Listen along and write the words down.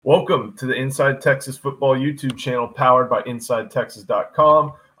Welcome to the Inside Texas Football YouTube channel powered by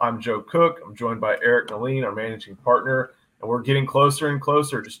InsideTexas.com. I'm Joe Cook. I'm joined by Eric Naleen, our managing partner, and we're getting closer and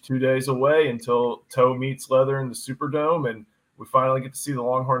closer, just 2 days away until toe meets leather in the Superdome, and we finally get to see the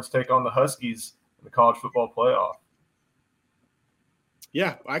Longhorns take on the Huskies in the college football playoff.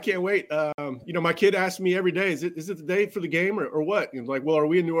 Yeah, I can't wait. My kid asks me every day, is it the day for the game or what? And I'm like, well, are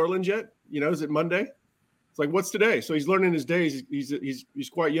we in New Orleans yet? Is it Monday? It's like, what's today? So he's learning his days. He's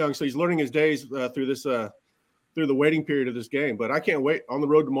quite young, so he's learning his days through the waiting period of this game. But I can't wait. On the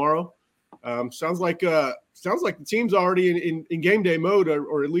road tomorrow. Sounds like the team's already in game day mode,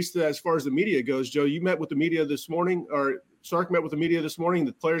 or at least as far as the media goes. Joe, you met with the media this morning, or Sark met with the media this morning.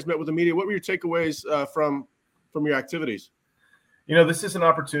 The players met with the media. What were your takeaways from your activities? This is an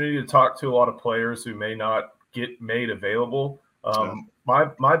opportunity to talk to a lot of players who may not get made available.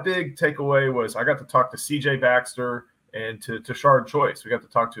 My big takeaway was I got to talk to CJ Baxter and to Tashard Choice. We got to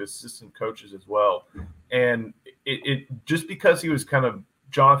talk to assistant coaches as well. And it just because he was kind of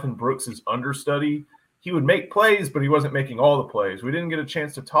Jonathan Brooks's understudy, he would make plays, but he wasn't making all the plays. We didn't get a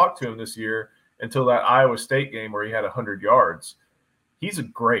chance to talk to him this year until that Iowa State game where he had 100 yards. He's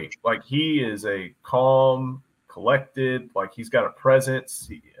great. He is a calm, collected, he's got a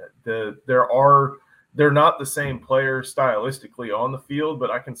presence. They're not the same player stylistically on the field, but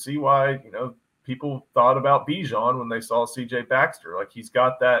I can see why, people thought about Bijan when they saw CJ Baxter. He's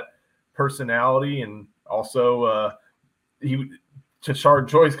got that personality, and also Tashard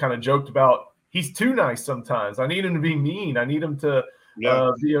Joyce kind of joked about he's too nice sometimes. I need him to be mean. I need him to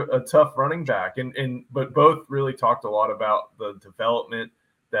be a tough running back. But both really talked a lot about the development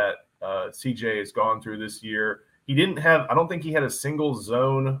that CJ has gone through this year. I don't think he had a single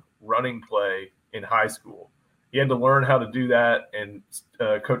zone running play in high school. He had to learn how to do that, and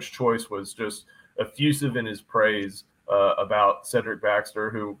Coach Choice was just effusive in his praise about Cedric Baxter,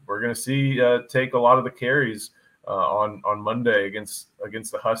 who we're going to see take a lot of the carries on Monday against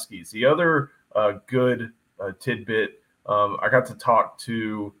the Huskies. The other good tidbit, I got to talk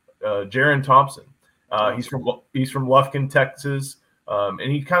to Jaron Thompson. He's from Lufkin, Texas, and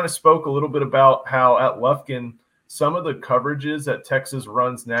he kind of spoke a little bit about how at Lufkin, some of the coverages that Texas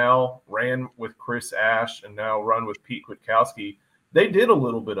ran with Chris Ash and now run with Pete Kwiatkowski. They did a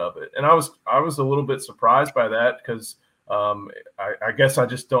little bit of it. And I was a little bit surprised by that because I guess I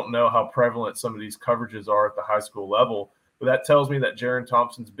just don't know how prevalent some of these coverages are at the high school level. But that tells me that Jaron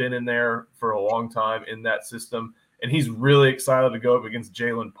Thompson's been in there for a long time in that system. And he's really excited to go up against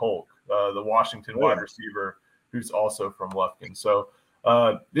Jalen Polk, the Washington wide receiver, who's also from Lufkin. So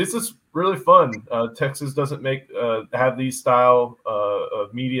this is really fun. Texas doesn't have these style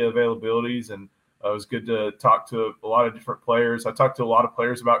of media availabilities, and it was good to talk to a lot of different players. I talked to a lot of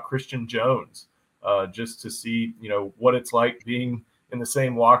players about Christian Jones, just to see what it's like being in the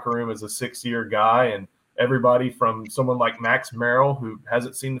same locker room as a 6-year guy, and everybody from someone like Max Merrill, who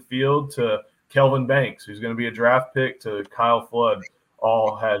hasn't seen the field, to Kelvin Banks, who's going to be a draft pick, to Kyle Flood,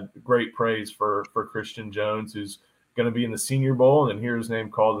 all had great praise for Christian Jones, who's going to be in the Senior Bowl and hear his name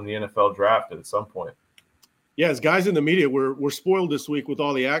called in the NFL draft at some point. Yeah, as guys in the media, we're spoiled this week with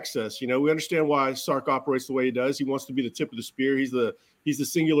all the access. We understand why Sark operates the way he does. He wants to be the tip of the spear. He's the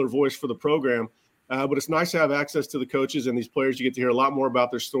singular voice for the program. But it's nice to have access to the coaches and these players. You get to hear a lot more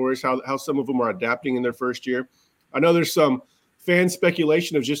about their stories, how some of them are adapting in their first year. I know there's some fan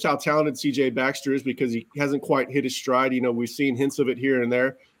speculation of just how talented CJ Baxter is because he hasn't quite hit his stride. We've seen hints of it here and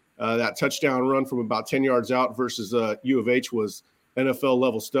there. That touchdown run from about 10 yards out versus U of H was NFL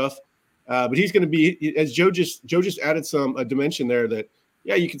level stuff. But he's going to be, as Joe just added some dimension there that,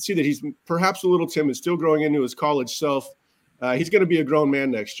 you can see that he's perhaps a little timid, still growing into his college self. He's going to be a grown man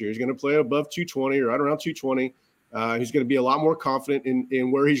next year. He's going to play above 220 or right around 220. He's going to be a lot more confident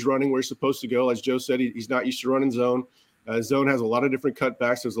in where he's running, where he's supposed to go. As Joe said, he's not used to running zone. Zone has a lot of different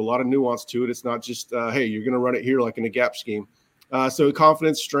cutbacks. There's a lot of nuance to it. It's not just, hey, you're going to run it here like in a gap scheme. So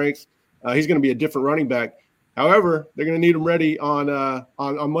confidence, strength, he's going to be a different running back. However, they're going to need him ready on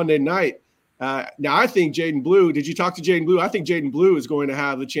Monday night. Now, I think Jaden Blue – did you talk to Jaden Blue? I think Jaden Blue is going to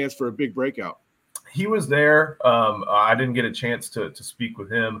have the chance for a big breakout. He was there. I didn't get a chance to speak with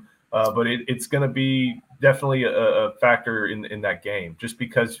him, but it's going to be definitely a factor in that game just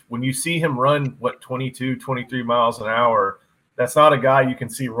because when you see him run, 22, 23 miles an hour – that's not a guy you can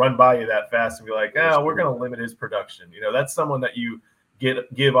see run by you that fast and be like, we're going to limit his production. That's someone that you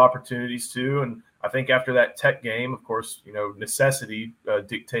give opportunities to. And I think after that Tech game, of course, necessity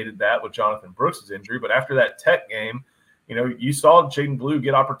dictated that with Jonathan Brooks' injury. But after that Tech game, you saw Jaden Blue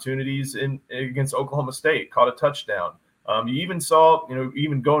get opportunities against Oklahoma State, caught a touchdown. You even saw,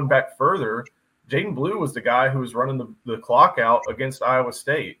 even going back further, Jaden Blue was the guy who was running the clock out against Iowa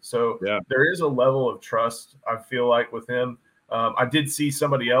State. So there is a level of trust, I feel like, with him. I did see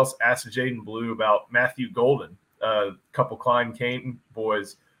somebody else ask Jaden Blue about Matthew Golden, a couple Klein Caton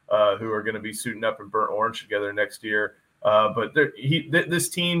boys who are going to be suiting up in burnt orange together next year. But this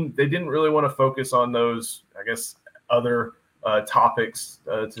team, they didn't really want to focus on those, I guess, other topics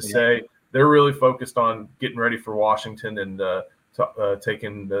to say. They're really focused on getting ready for Washington and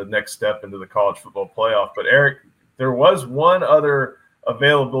taking the next step into the college football playoff. But Eric, there was one other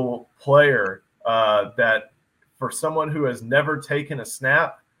available player that, for someone who has never taken a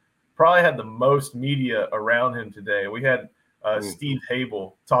snap, probably had the most media around him today. We had Steve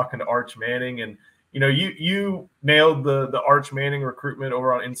Habel talking to Arch Manning, and you nailed the Arch Manning recruitment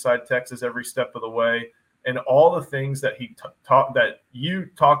over on Inside Texas every step of the way, and all the things that he you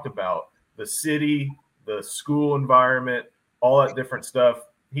talked about, the city, the school environment, all that different stuff.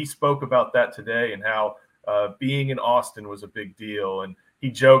 He spoke about that today and how being in Austin was a big deal. And he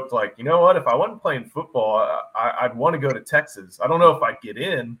joked like, you know what, if I wasn't playing football, I'd want to go to Texas. I don't know if I'd get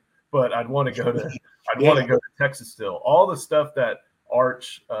in, but I'd want to go to want to go to Texas still. All the stuff that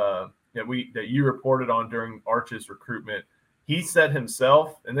Arch that you reported on during Arch's recruitment, he said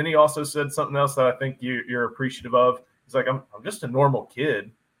himself, and then he also said something else that I think you're appreciative of. He's like, I'm just a normal kid,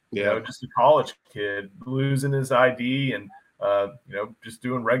 just a college kid losing his ID and just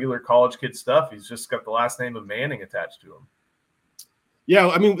doing regular college kid stuff. He's just got the last name of Manning attached to him. Yeah,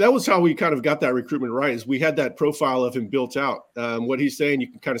 I mean, that was how we kind of got that recruitment right, is we had that profile of him built out. What he's saying, you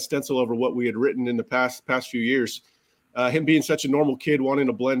can kind of stencil over what we had written in the past few years. Him being such a normal kid, wanting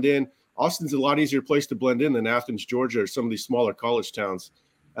to blend in. Austin's a lot easier place to blend in than Athens, Georgia, or some of these smaller college towns.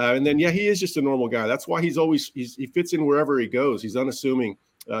 And then, he is just a normal guy. That's why he fits in wherever he goes. He's unassuming.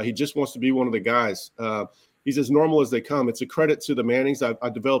 He just wants to be one of the guys. He's as normal as they come. It's a credit to the Mannings. I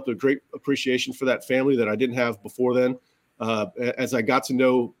developed a great appreciation for that family that I didn't have before then. As I got to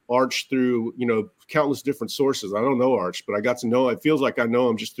know Arch through, countless different sources. I don't know Arch, but I got to know, it feels like I know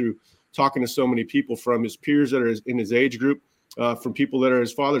him just through talking to so many people, from his peers that are in his age group, from people that are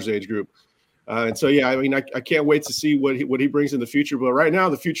his father's age group. And so, I can't wait to see what he brings in the future. But right now,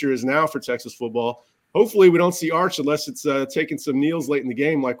 the future is now for Texas football. Hopefully we don't see Arch unless it's taking some kneels late in the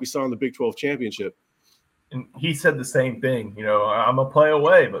game like we saw in the Big 12 championship. And he said the same thing. I'm a play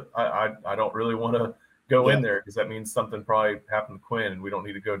away, but I don't really want to go in there because that means something probably happened to Quinn, and we don't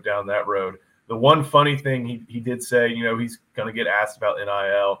need to go down that road. The one funny thing he did say, he's going to get asked about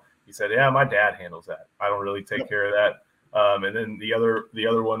NIL. He said, "Yeah, my dad handles that. I don't really take care of that." And then the other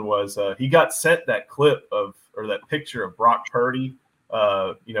one was he got sent that clip or that picture of Brock Purdy,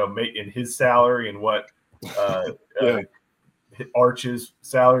 in his salary and what Arch's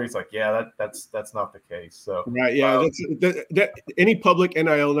salary. He's like, that's not the case. So right, that any public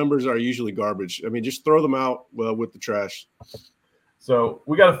NIL numbers are usually garbage. I mean, just throw them out with the trash. So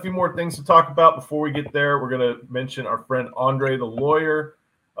we got a few more things to talk about before we get there. We're going to mention our friend Andre the lawyer.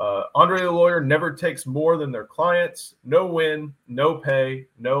 Andre the lawyer never takes more than their clients. No win, no pay,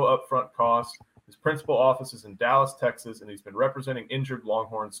 no upfront costs. His principal office is in Dallas, Texas, and he's been representing injured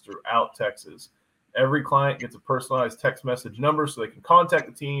Longhorns throughout Texas. Every client gets a personalized text message number so they can contact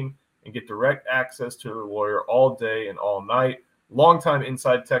the team and get direct access to the lawyer all day and all night. Longtime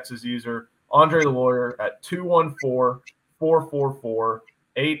Inside Texas user, Andre the lawyer at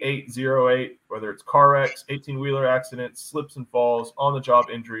 214-444-8808, whether it's car wrecks, 18-wheeler accidents, slips and falls, on-the-job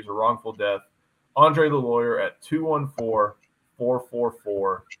injuries, or wrongful death. Andre the lawyer at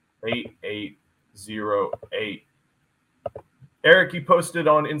 214-444-8808. Eric, you posted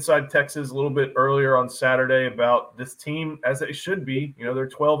on Inside Texas a little bit earlier on Saturday about this team, as they should be. They're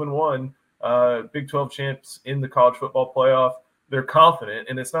 12-1, Big 12 champs in the college football playoff. They're confident,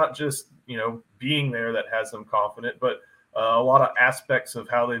 and it's not just being there that has them confident, but a lot of aspects of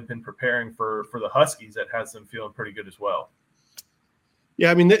how they've been preparing for the Huskies that has them feeling pretty good as well. Yeah,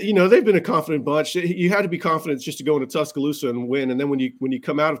 I mean, they've been a confident bunch. You had to be confident just to go into Tuscaloosa and win, and then when you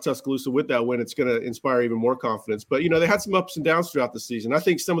come out of Tuscaloosa with that win, it's going to inspire even more confidence. But they had some ups and downs throughout the season. I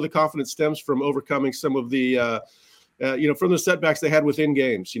think some of the confidence stems from overcoming some of the from the setbacks they had within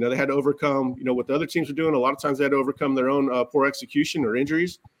games. They had to overcome what the other teams were doing. A lot of times they had to overcome their own poor execution or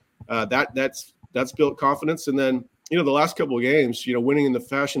injuries. That's built confidence, and then the last couple of games, winning in the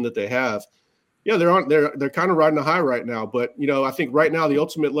fashion that they have. Yeah, they're kind of riding a high right now, but I think right now the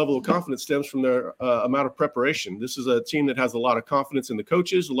ultimate level of confidence stems from their amount of preparation. This is a team that has a lot of confidence in the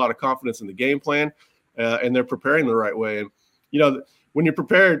coaches, a lot of confidence in the game plan, and they're preparing the right way. And when you're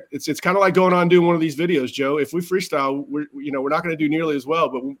prepared, it's kind of like going on doing one of these videos, Joe. If we freestyle, we're not going to do nearly as well,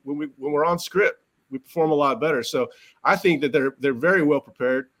 but when we're on script, we perform a lot better. So I think that they're very well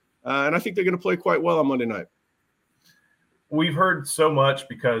prepared. And I think they're going to play quite well on Monday night. We've heard so much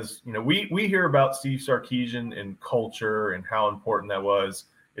because, we hear about Steve Sarkisian and culture and how important that was.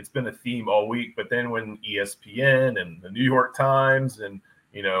 It's been a theme all week. But then when ESPN and the New York Times and,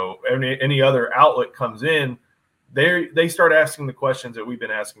 any other outlet comes in, they start asking the questions that we've been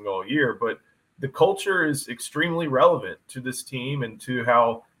asking all year. But the culture is extremely relevant to this team and to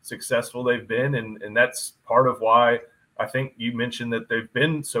how successful they've been. And that's part of why I think you mentioned that they've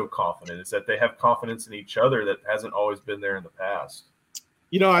been so confident, is that they have confidence in each other that hasn't always been there in the past.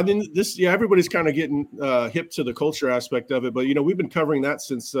 I mean, everybody's kind of getting hip to the culture aspect of it. But, we've been covering that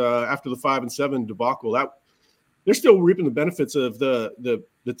since after the 5-7 debacle. They're still reaping the benefits of the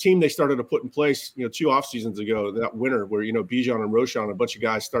team they started to put in place, 2 off seasons ago, that winter where, Bijan and Roschon, a bunch of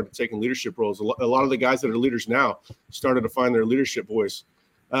guys started taking leadership roles. A lot of the guys that are leaders now started to find their leadership voice.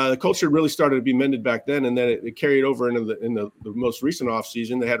 The culture really started to be mended back then, and then it carried over into the most recent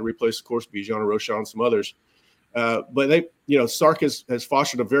offseason. They had to replace, of course, Bijan and Roschon and some others. But Sark has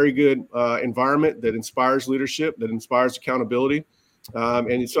fostered a very good environment that inspires leadership, that inspires accountability.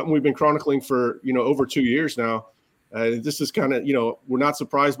 And it's something we've been chronicling for, over 2 years now. This is kind of, we're not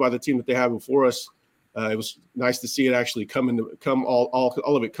surprised by the team that they have before us. It was nice to see it actually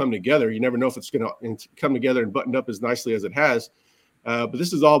all of it come together. You never know if it's going to come together and buttoned up as nicely as it has. But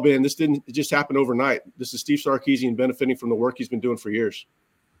this didn't just happen overnight. This is Steve Sarkisian benefiting from the work he's been doing for years.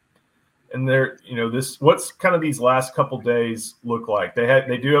 And what's kind of these last couple days look like?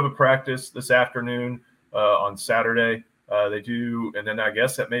 They do have a practice this afternoon on Saturday. They do, and then I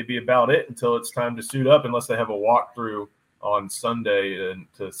guess that may be about it until it's time to suit up, unless they have a walkthrough on Sunday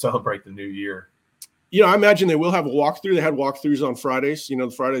to celebrate the new year. I imagine they will have a walkthrough. They had walkthroughs on Fridays,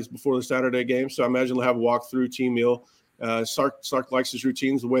 the Fridays before the Saturday game. So I imagine they'll have a walkthrough, team meal. Sark likes his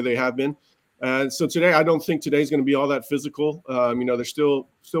routines the way they have been. So today, I don't think today's going to be all that physical. They're still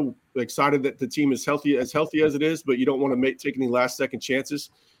excited that the team is healthy as it is, but you don't want to take any last second chances.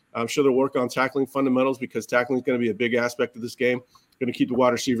 I'm sure they'll work on tackling fundamentals because tackling is going to be a big aspect of this game. Going to keep the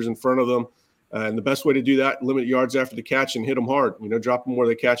wide receivers in front of them. And the best way to do that, limit yards after the catch and hit them hard. Drop them where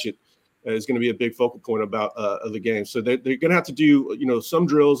they catch it is going to be a big focal point of the game. So they're going to have to do, some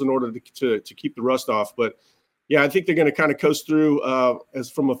drills in order to keep the rust off. But yeah, I think they're going to kind of coast through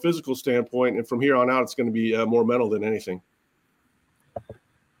as from a physical standpoint. And from here on out, it's going to be more mental than anything.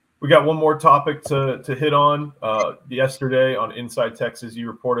 We got one more topic to hit on. Yesterday on Inside Texas, you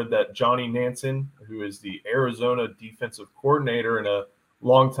reported that Johnny Nansen, who is the Arizona defensive coordinator and a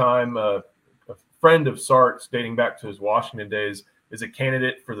longtime a friend of Sark's dating back to his Washington days, is a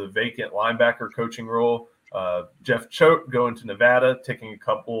candidate for the vacant linebacker coaching role. Jeff Choate going to Nevada, taking a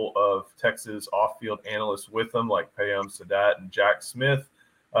couple of Texas off-field analysts with him, like Payam Sadat and Jack Smith.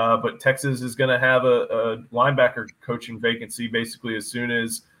 But Texas is going to have a linebacker coaching vacancy basically as soon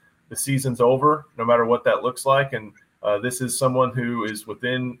as the season's over, no matter what that looks like. And this is someone who is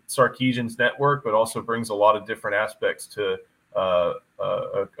within Sarkisian's network, but also brings a lot of different aspects to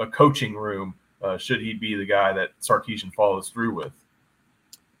a coaching room, should he be the guy that Sarkisian follows through with.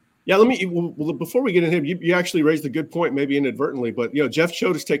 Yeah, before we get into him, you actually raised a good point, maybe inadvertently, but Jeff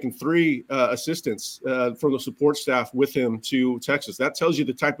Choate has taken 3 assistants from the support staff with him to Texas. That tells you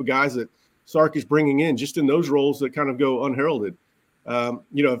the type of guys that Sark is bringing in, just in those roles that kind of go unheralded.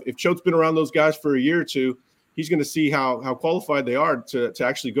 If Choate's been around those guys for a year or two, he's going to see how qualified they are to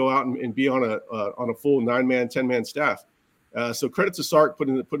actually go out and be on a full 9-man, 10-man staff. So credit to Sark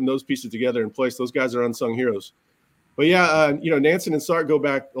putting those pieces together in place. Those guys are unsung heroes. But yeah, Nansen and Sark go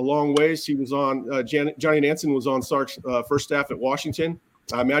back a long ways. He was on Johnny Nansen was on Sark's first staff at Washington.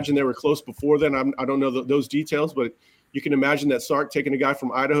 I imagine they were close before then. I don't know those details, but you can imagine that Sark, taking a guy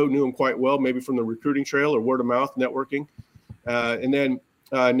from Idaho, knew him quite well, maybe from the recruiting trail or word of mouth networking. And then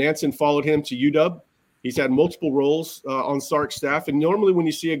Nansen followed him to UW. He's had multiple roles on Sark's staff. And normally when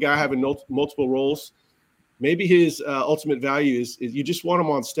you see a guy having multiple roles, maybe his ultimate value is you just want him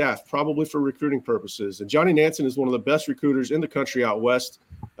on staff, probably for recruiting purposes. And Johnny Nansen is one of the best recruiters in the country out west,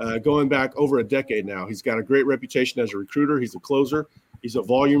 going back over a decade now. He's got a great reputation as a recruiter. He's a closer. He's a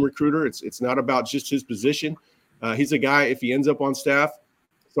volume recruiter. It's not about just his position. He's a guy, if he ends up on staff,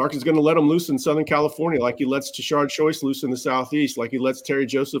 Sark is going to let him loose in Southern California like he lets Tashard Choice loose in the Southeast, like he lets Terry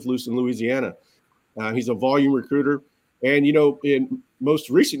Joseph loose in Louisiana. He's a volume recruiter. And, in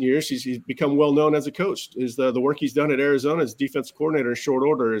most recent years, he's become well known as a coach. The work he's done at Arizona as defensive coordinator in short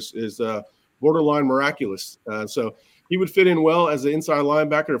order is borderline miraculous. So he would fit in well as an inside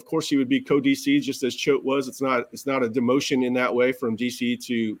linebacker. Of course, he would be co-DC just as Choate was. It's not a demotion in that way from DC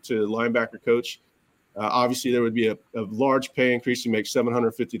to linebacker coach. Obviously, there would be a large pay increase. He makes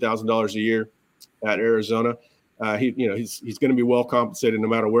 $750,000 a year at Arizona. He's going to be well compensated no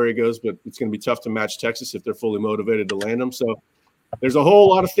matter where he goes, but it's going to be tough to match Texas if they're fully motivated to land him. So there's a whole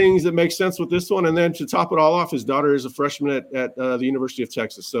lot of things that make sense with this one. And then to top it all off, his daughter is a freshman at the University of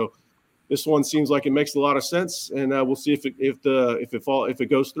Texas. So this one seems like it makes a lot of sense, and we'll see if it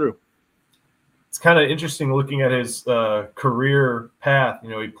goes through. It's kind of interesting looking at his career path.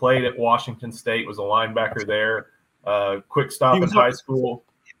 He played at Washington State, was a linebacker there. Quick stop in high school.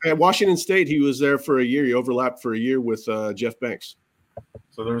 At Washington State, he was there for a year. He overlapped for a year with Jeff Banks.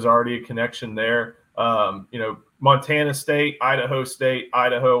 So there's already a connection there. Montana State, Idaho State,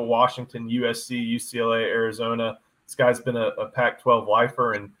 Idaho, Washington, USC, UCLA, Arizona. This guy's been a Pac-12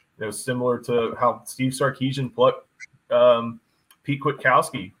 lifer, and similar to how Steve Sarkisian plucked Pete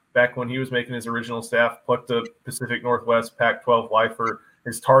Kwiatkowski back when he was making his original staff, plucked the Pacific Northwest Pac-12 lifer,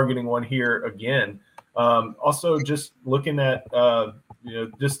 is targeting one here again. Also, just looking at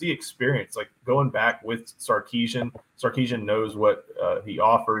just the experience, like going back with Sarkisian. Sarkisian knows what he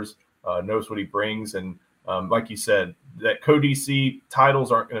offers, knows what he brings, and like you said, that co-DC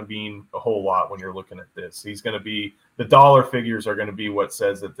titles aren't going to mean a whole lot when you're looking at this. He's going to be the dollar figures are going to be what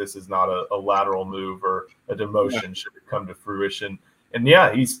says that this is not a lateral move or a demotion should it come to fruition. And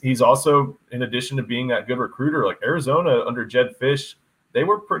yeah, he's also, in addition to being that good recruiter, like Arizona under Jed Fish, they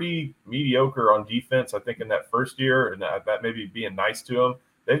were pretty mediocre on defense, I think, in that first year, and that maybe being nice to them.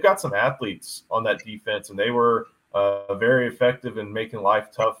 They've got some athletes on that defense, and they were very effective in making life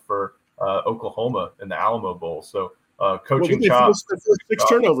tough for Oklahoma in the Alamo Bowl. So coaching chops. Six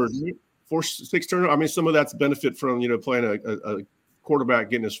turnovers. Six turnovers. I mean, some of that's benefit from playing a quarterback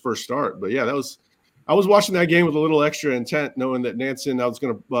getting his first start. But yeah, I was watching that game with a little extra intent, knowing that Nansen. I was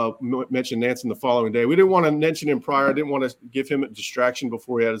going to mention Nansen the following day. We didn't want to mention him prior. I didn't want to give him a distraction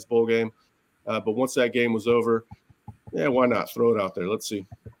before he had his bowl game. But once that game was over, yeah, why not throw it out there? Let's see.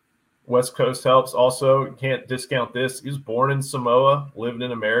 West Coast helps. Also, you can't discount this. He was born in Samoa, lived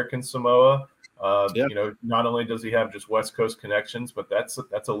in American Samoa. Not only does he have just West Coast connections, but that's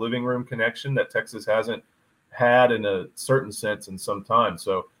a living room connection that Texas hasn't had in a certain sense in some time.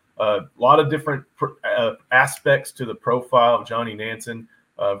 So a lot of different aspects to the profile of Johnny Nansen.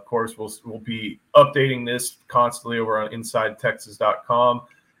 Of course, we'll be updating this constantly over on InsideTexas.com.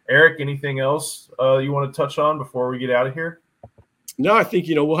 Eric, anything else you want to touch on before we get out of here? No, I think,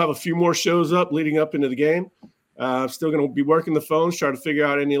 we'll have a few more shows up leading up into the game. Still going to be working the phones, try to figure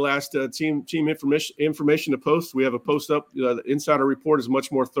out any last team information to post. We have a post up. The Insider Report is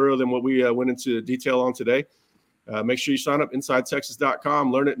much more thorough than what we went into detail on today. Make sure you sign up,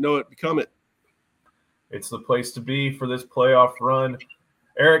 InsideTexas.com. Learn it, know it, become it. It's the place to be for this playoff run.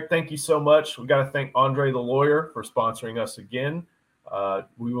 Eric, thank you so much. We got to thank Andre the Lawyer for sponsoring us again.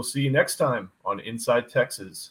 We will see you next time on Inside Texas.